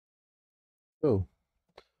So,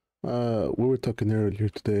 we were talking earlier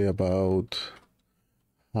today about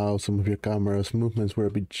how some of your camera's movements were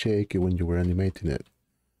a bit shaky when you were animating it.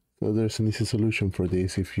 So there's an easy solution for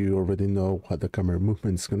this. If you already know what the camera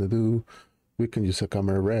movement is going to do, we can use a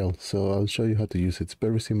camera rail. So I'll show you how to use it. It's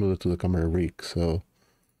very similar to the camera rig. So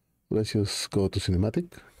let's just go to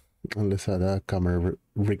Cinematic and let's add a camera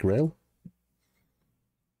rig rail.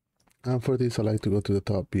 And for this, I like to go to the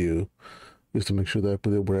top view just to make sure that I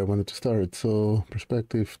put it where I want it to start. So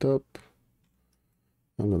perspective top,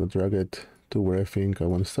 I'm going to drag it to where I think I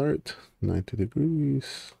want to start, 90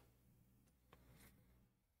 degrees.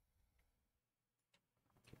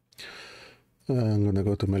 I'm going to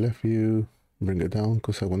go to my left view, bring it down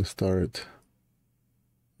because I want to start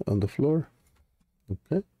on the floor.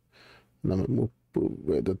 Okay. And I'm going to move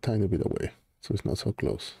it a tiny bit away so it's not so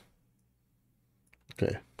close.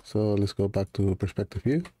 Okay, so let's go back to perspective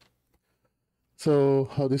view. So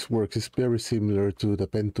how this works is very similar to the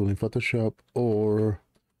pen tool in Photoshop or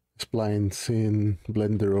splines in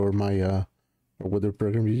Blender or Maya or whatever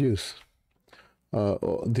program you use.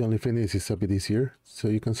 The only thing is it's a bit easier. So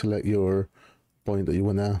you can select your point that you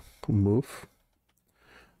want to move,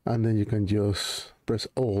 and then you can just press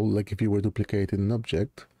Alt like if you were duplicating an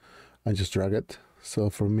object and just drag it. So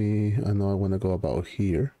for me, I know I want to go about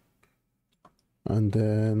here, and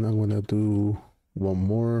then I'm going to do one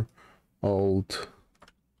more Alt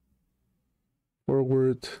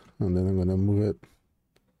forward, and then I'm going to move it.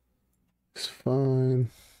 It's fine.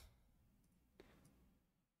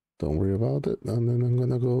 Don't worry about it. And then I'm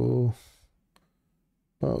gonna go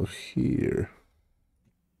about here.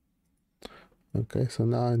 Okay, so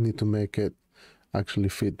now I need to make it actually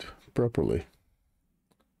fit properly.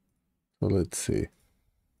 So let's see.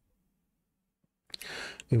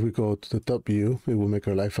 If we go to the top view, it will make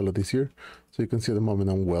our life a lot easier. So you can see at the moment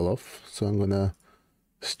I'm well off. So I'm gonna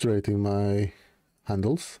straighten my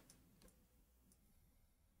handles.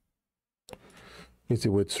 Easy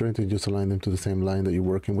way to straighten, just align them to the same line that you're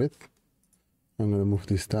working with. I'm going to move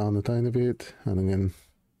this down a tiny bit, and again,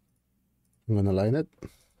 I'm going to align it.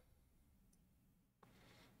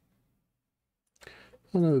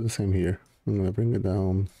 I'm going to do the same here. I'm going to bring it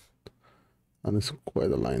down, and it's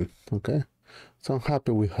quite a line, okay? So I'm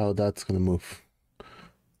happy with how that's going to move.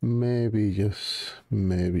 Maybe just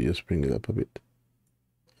bring it up a bit,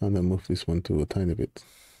 and then move this one to a tiny bit.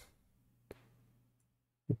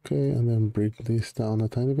 Okay, and then bring this down a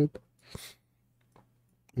tiny bit.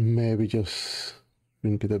 Maybe just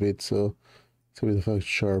shrink it a bit so it's a bit of a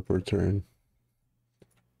sharper turn.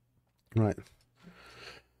 Right.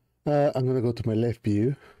 I'm gonna go to my left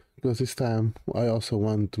view because this time I also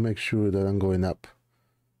want to make sure that I'm going up.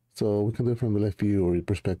 So we can do it from the left view or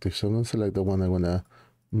perspective. So I'm gonna select the one I wanna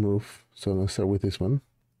move. So I'm gonna start with this one.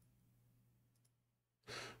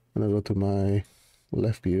 I'm gonna go to my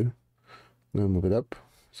left view. I'm gonna move it up.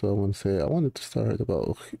 So I want to say I want it to start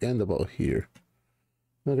about end about here.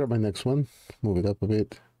 I grab my next one, move it up a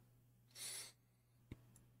bit,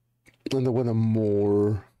 and I want a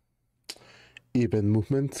more even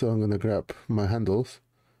movement. So I'm gonna grab my handles.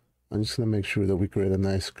 I'm just gonna make sure that we create a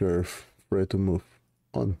nice curve for it to move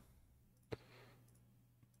on.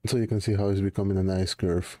 So you can see how it's becoming a nice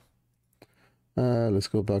curve. Let's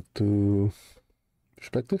go back to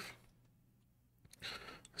perspective.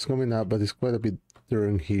 It's coming up, but it's quite a bit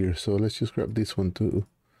turn here. So let's just grab this one too.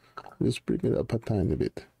 Just bring it up a tiny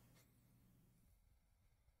bit.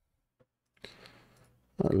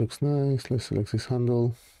 That looks nice. Let's select this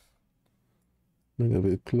handle. Bring it a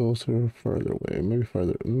bit closer, further away, maybe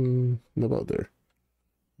further, about there.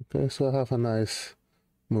 Okay, so I have a nice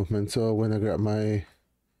movement. So when I grab my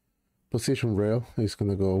position rail, it's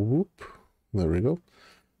gonna go whoop. There we go.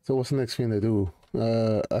 So what's the next thing I do?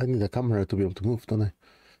 I need a camera to be able to move, don't I?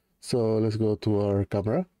 So let's go to our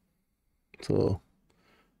camera. So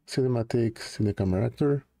Cinematic, Cine Camera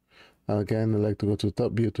Actor. Again, I like to go to the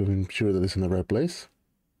top view to ensure that it's in the right place.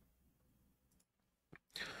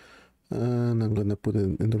 And I'm gonna put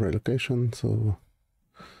it in the right location. So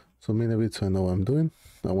zoom in a bit so I know what I'm doing.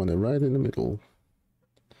 I want it right in the middle.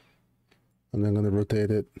 And I'm gonna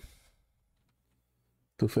rotate it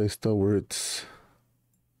to face towards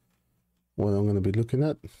what I'm gonna be looking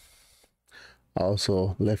at.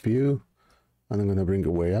 Also left view, and I'm gonna bring it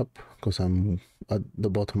way up because I'm at the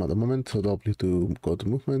bottom at the moment. So W to go to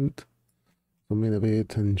movement. Zoom in a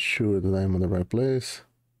bit, ensure that I'm on the right place.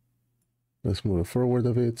 Let's move it forward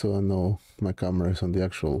a bit so I know my camera is on the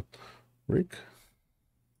actual rig.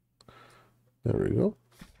 There we go.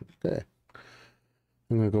 Okay.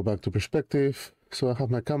 I'm gonna go back to perspective. So I have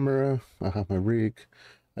my camera, I have my rig.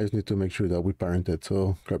 I just need to make sure that we parent it.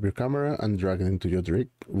 So grab your camera and drag it into your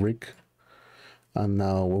rig. And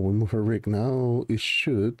now when we move our rig now, it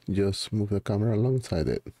should just move the camera alongside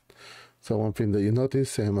it. So one thing that you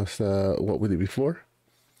notice, same as what we did before,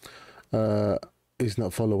 is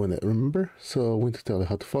not following it, remember? So we need to tell it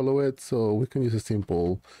how to follow it. So we can use a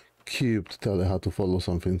simple cube to tell it how to follow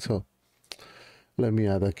something. So let me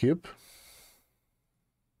add a cube.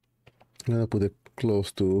 I'm gonna put it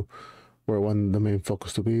close to where I want the main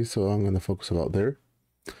focus to be. So I'm gonna focus about there.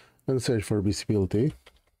 I'm gonna search for visibility.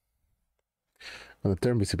 I'm gonna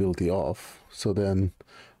turn visibility off, so then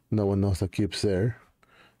no one knows the cube's there.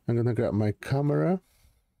 I'm gonna grab my camera.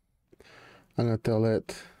 I'm gonna tell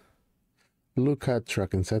it, look at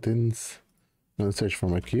tracking settings. I'm gonna search for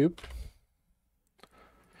my cube.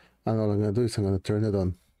 And all I'm gonna do is I'm gonna turn it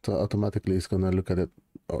on. So automatically it's gonna look at it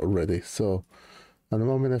already. So at the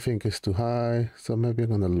moment I think it's too high. So maybe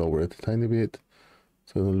I'm gonna lower it a tiny bit.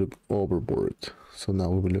 So it'll look overboard. So now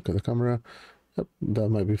we will look at the camera. Yep, that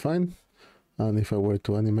might be fine. And if I were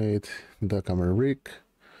to animate the camera rig,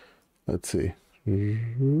 let's see.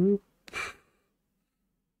 And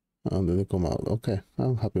then it come out. Okay,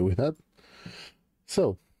 I'm happy with that.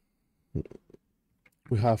 So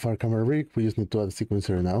we have our camera rig. We just need to add a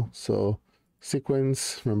sequencer now. So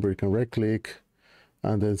sequence, remember you can right click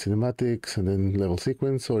and then cinematics and then level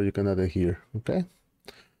sequence, or you can add it here. Okay,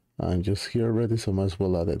 I'm just here already, so might as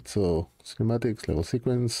well add it. So cinematics, level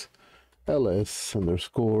sequence, ls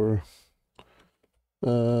underscore.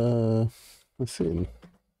 Let's see.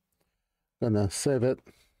 Gonna save it,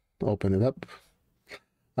 open it up,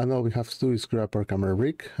 and all we have to do is grab our camera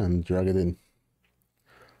rig and drag it in.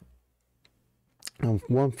 And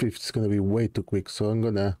 1/5 is gonna be way too quick, so I'm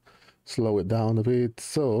gonna slow it down a bit.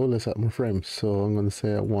 So let's add more frames. So I'm gonna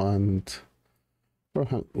say I want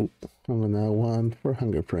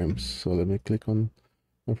 400 frames. So let me click on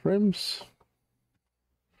my frames.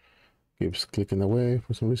 Keeps clicking away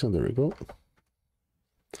for some reason. There we go.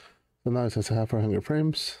 So now it says I have 400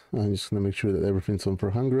 frames. I'm just gonna make sure that everything's on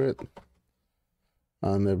 400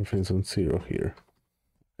 and everything's on 0 here.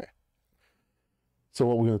 Okay. So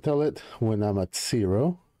what we're gonna tell it when I'm at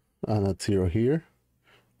 0 and at 0 here,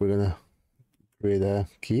 we're gonna create a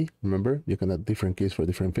key. Remember, you can add different keys for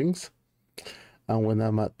different things. And when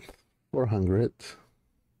I'm at 400,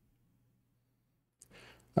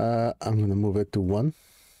 I'm gonna move it to 1,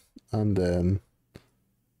 and then,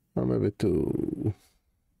 or maybe to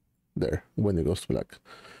there when it goes to black.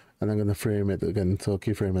 And I'm gonna frame it again, so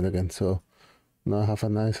keyframe it again. So now I have a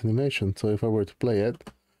nice animation. So if I were to play it,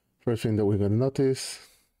 first thing that we're gonna notice,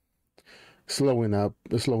 slowing up,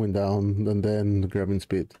 slowing down, and then grabbing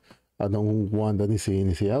speed. I don't want an easy in,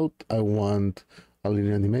 easy out. I want a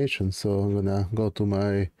linear animation. So I'm gonna go to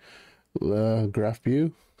my graph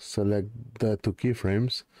view, select the 2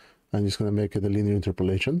 keyframes. I'm just gonna make it a linear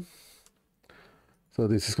interpolation. So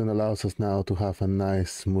this is gonna allow us now to have a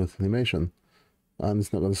nice smooth animation, and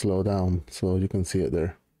it's not gonna slow down. So you can see it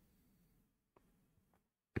there.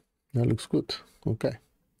 That looks good. Okay.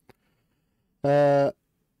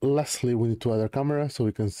 Lastly, we need to add our camera so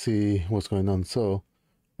we can see what's going on. So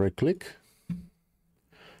right click,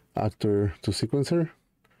 actor to sequencer,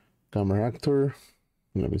 camera actor.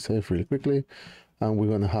 Let me save really quickly. And we're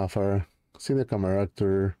gonna have our cine camera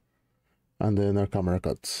actor and then our camera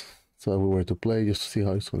cuts. So if we were to play just to see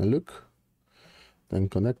how it's gonna look, then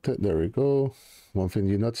connect it. There we go. One thing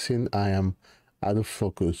you're noticing, I am out of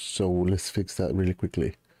focus. So let's fix that really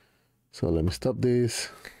quickly. So let me stop this.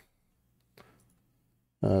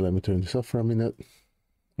 Let me turn this off for a minute.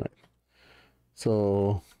 Right.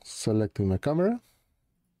 So selecting my camera,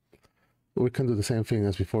 we can do the same thing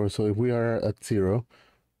as before. So if we are at 0,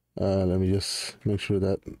 let me just make sure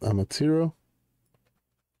that I'm at 0.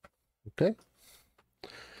 Okay.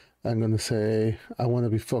 I'm gonna say I want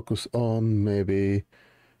to be focused on maybe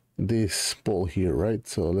this pole here, right?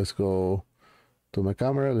 So let's go to my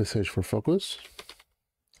camera. Let's search for focus.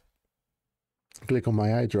 Click on my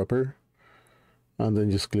eyedropper, and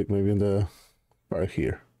then just click maybe on the part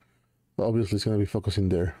here. Obviously, it's gonna be focusing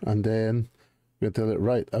there, and then we're gonna tell it,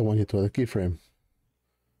 right, I want you to add a keyframe.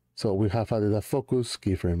 So we have added a focus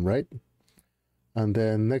keyframe, right? And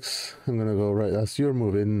then next, I'm gonna go right as you're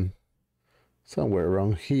moving somewhere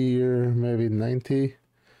around here, maybe 90.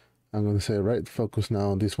 I'm gonna say right, focus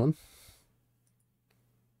now on this one,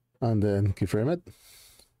 and then keyframe it.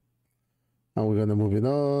 And we're gonna move it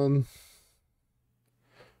on.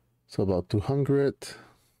 So about 200.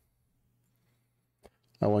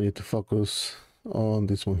 I want you to focus on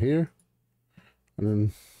this one here, and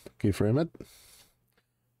then keyframe it.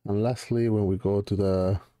 And lastly, when we go to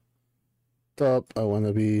the top, I want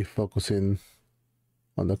to be focusing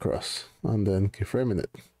on the cross, and then keyframing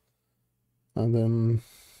it. And then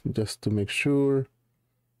just to make sure,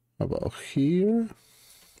 about here,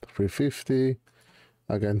 350.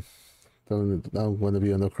 Again, I'm going to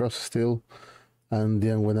be on the cross still. And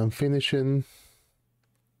then when I'm finishing,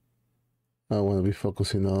 I want to be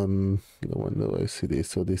focusing on, when do I see this?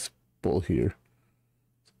 So this ball here,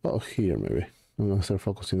 about here maybe. I'm going to start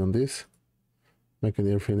focusing on this, making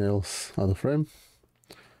everything else out of frame.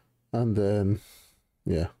 And then,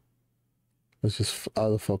 yeah, let's just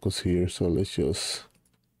out of focus here. So let's just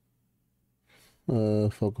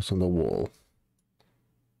focus on the wall.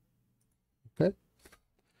 Okay,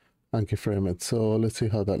 and keyframe it. So let's see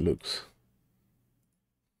how that looks.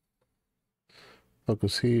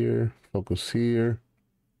 Focus here, focus here.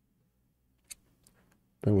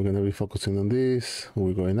 Then we're going to be focusing on this.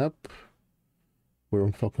 We're going up.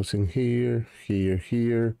 We're focusing here, here,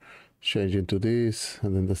 here, changing to this,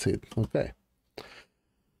 and then that's it. Okay.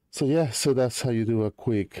 So yeah, so that's how you do a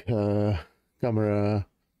quick camera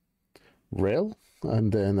rail, and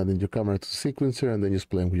then adding your camera to sequencer, and then just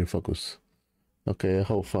playing with your focus. Okay, I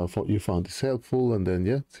hope you found this helpful, and then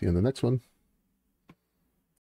yeah, see you in the next one.